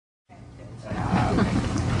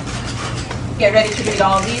Get ready to read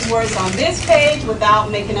all these words on this page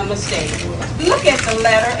without making a mistake. Look at the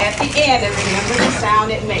letter at the end and remember the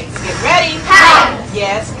sound it makes. Get ready. Kite.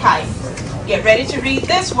 Yes, kite. Get ready to read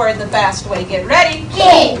this word the fast way. Get ready.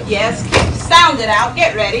 Kid. Yes, kid. Sound it out.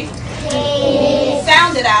 Get ready. Kid.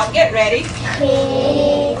 Sound it out. Get ready.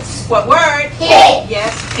 Kid. What word? Kid.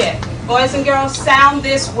 Yes, kid. Boys and girls, sound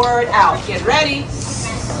this word out. Get ready.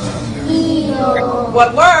 Seal.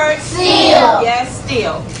 What word? Seal. Yes,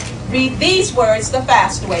 steel. Read these words the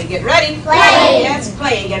fast way. Get ready. Playing. Yes,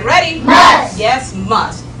 playing. Get ready. Must. Yes,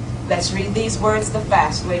 must. Let's read these words the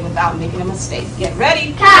fast way without making a mistake. Get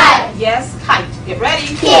ready. Kite. Yes, kite. Get ready.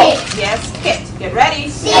 Kit. Yes, kit. Get ready.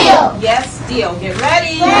 Seal. Yes, steel. Get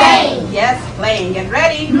ready. Playing. Yes, playing. Get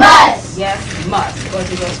ready. Must. Yes, must. Boys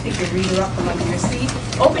and girls, pick your reader up from under your seat.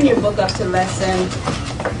 Open your book up to lesson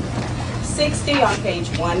 60 on page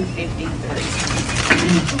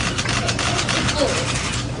 153.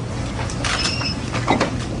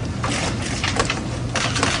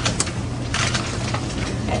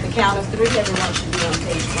 Count of 3, everyone should be on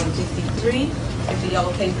page 153. If the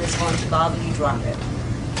yellow paper is going to bother you, drop it.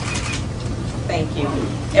 Thank you.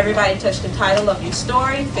 Everybody touch the title of your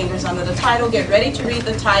story. Fingers under the title. Get ready to read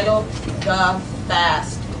the title, The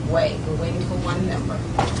Fast Way. We're waiting for one member.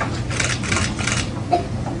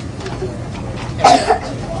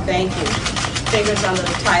 Thank you. Fingers under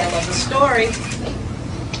the title of the story.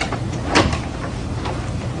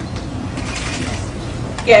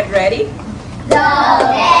 Get ready. The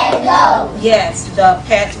pet goat. Yes, the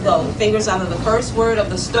pet goat. Fingers under the first word of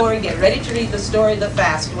the story. Get ready to read the story the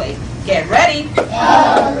fast way. Get ready. A girl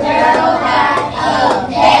had a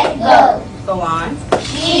pet goat. Go on.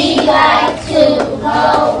 She liked to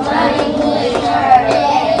go running with her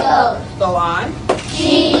pet goat. Go on.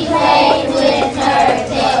 She played with her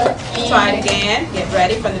tail. Try it again. Get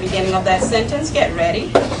ready from the beginning of that sentence. Get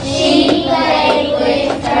ready. She played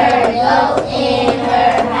with her goat in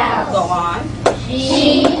her house. Go on.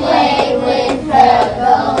 She played with her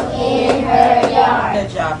goat in her yard. Good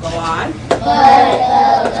job. Go on. But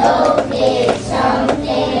the goat did some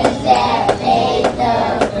things that made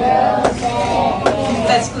the girl sad.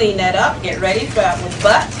 Let's clean that up. Get ready. Try it with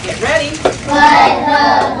but. Get ready. But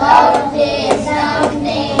the goat did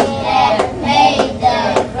something that made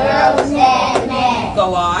the girl sad mad.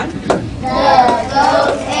 Go on. The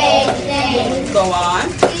goat ate things. Go on.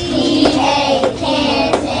 He ate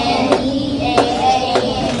cans and he ate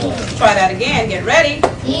Try that again. Get ready.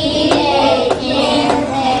 He ate cans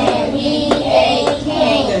and he ate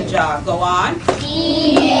cans. Good job. Go on.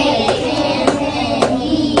 He ate cans and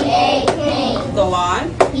he ate cans. Go on.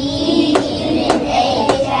 He even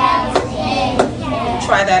ate cats and cats.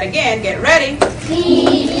 Try that again. Get ready.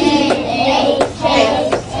 He even ate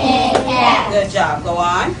cats and cats. Good job. Go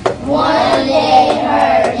on. One day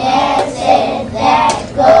her dad said that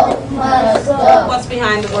goat must go. What's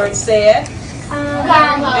behind the word said?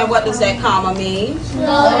 Comma. And what does that comma mean? Slow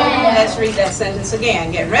down. Let's read that sentence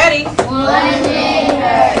again. Get ready. One day her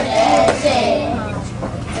dad said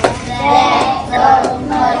that goat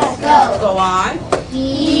must go. Go on.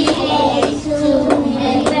 He ate too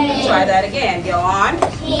many things. Try that again. Go on.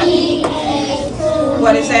 He ate too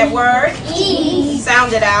What is that word? He.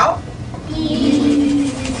 Sound it out. He.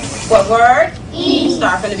 What word? He.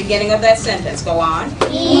 Start from the beginning of that sentence. Go on.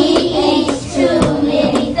 He ate too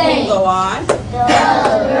many things. Go on. The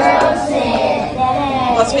girl said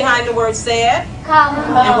that. What's behind the word said?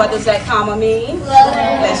 Comma. And what does that comma mean? Slow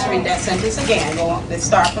down. Let's read that sentence again. Go on. Let's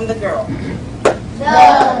start from the girl. The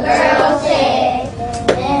girl said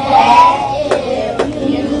that if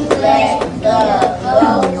you let the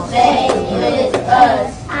goat stay with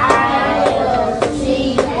us, I will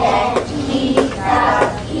see that he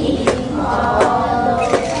stops eating all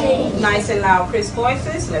those things. Nice and loud, crisp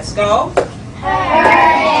voices. Let's go. Her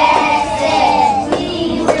dad said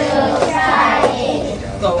we will try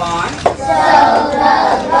it. Go on. So the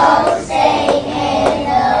goat stayed and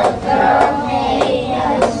the girl made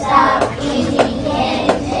him stop eating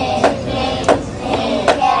cans and pigs and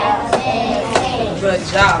cows and pigs. Good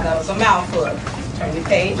job. That was a mouthful. Turn the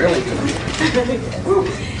page. Really good.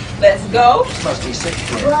 Let's go. Must be sick.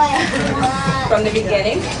 From the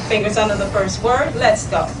beginning. Fingers under the first word. Let's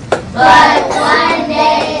go. But one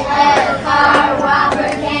day a car robber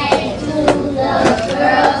came to the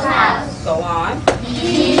girl's house. Go on.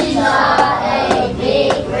 He saw a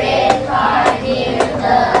big red car near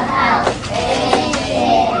the house and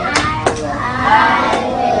said, I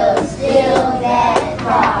will steal that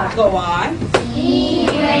car. Go on. He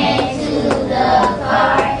ran to the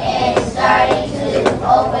car and started to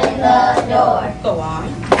open the door. Go on.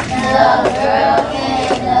 The girl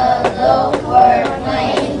and the goat were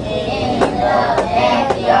playing in the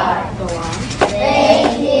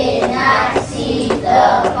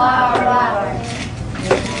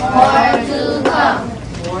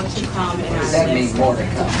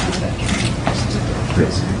Thank you.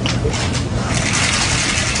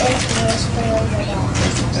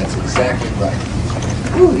 That's exactly right.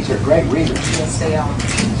 Ooh, these are great readers. Yes, they are.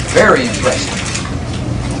 Very impressive.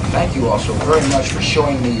 Thank you also very much for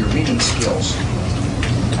showing me your reading skills.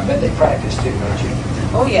 I bet they practice too, don't you?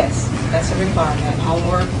 Oh, yes. That's a requirement.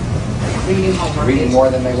 Homework, reading homework. Reading more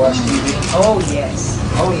than they watch TV? Oh, yes.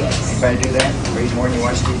 Oh, yes. Anybody do that? Read more than you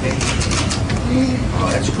watch TV? Oh,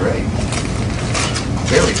 that's great.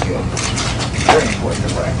 Very good. Very important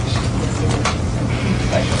to practice.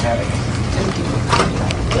 Thanks for having me. Thank you.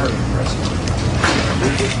 Very impressive.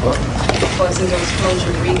 Read this book. Boys and girls, close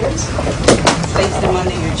your readers. Place them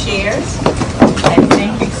under your chairs. And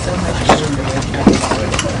thank you so much for doing the work.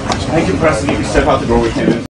 Thank you, Preston. You can step out the door with 2 minutes.